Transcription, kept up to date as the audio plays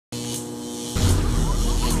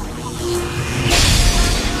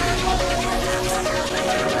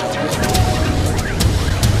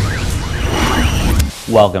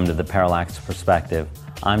Welcome to the Parallax Perspective.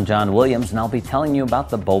 I'm John Williams and I'll be telling you about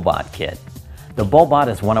the Boe-Bot Kit. The Boe-Bot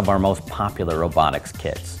is one of our most popular robotics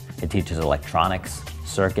kits. It teaches electronics,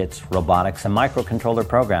 circuits, robotics, and microcontroller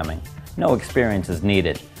programming. No experience is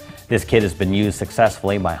needed. This kit has been used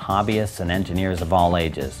successfully by hobbyists and engineers of all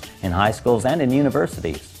ages, in high schools and in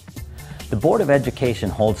universities. The Board of Education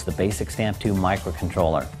holds the BASIC Stamp 2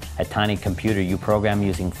 microcontroller, a tiny computer you program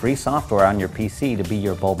using free software on your PC to be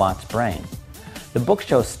your Boe-Bot's brain. The book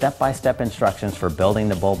shows step-by-step instructions for building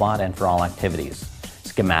the Boe-Bot and for all activities.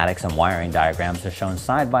 Schematics and wiring diagrams are shown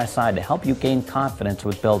side by side to help you gain confidence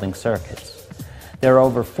with building circuits. There are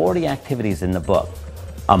over 40 activities in the book.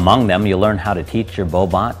 Among them, you'll learn how to teach your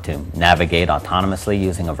Boe-Bot to navigate autonomously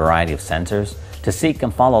using a variety of sensors, to seek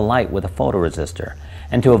and follow light with a photoresistor,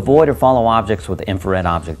 and to avoid or follow objects with infrared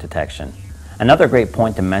object detection. Another great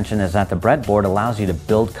point to mention is that the breadboard allows you to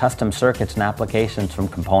build custom circuits and applications from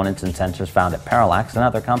components and sensors found at Parallax and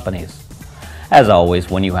other companies. As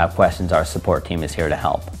always, when you have questions, our support team is here to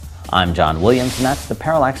help. I'm John Williams, and that's the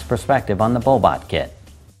Parallax Perspective on the Boe-Bot Kit.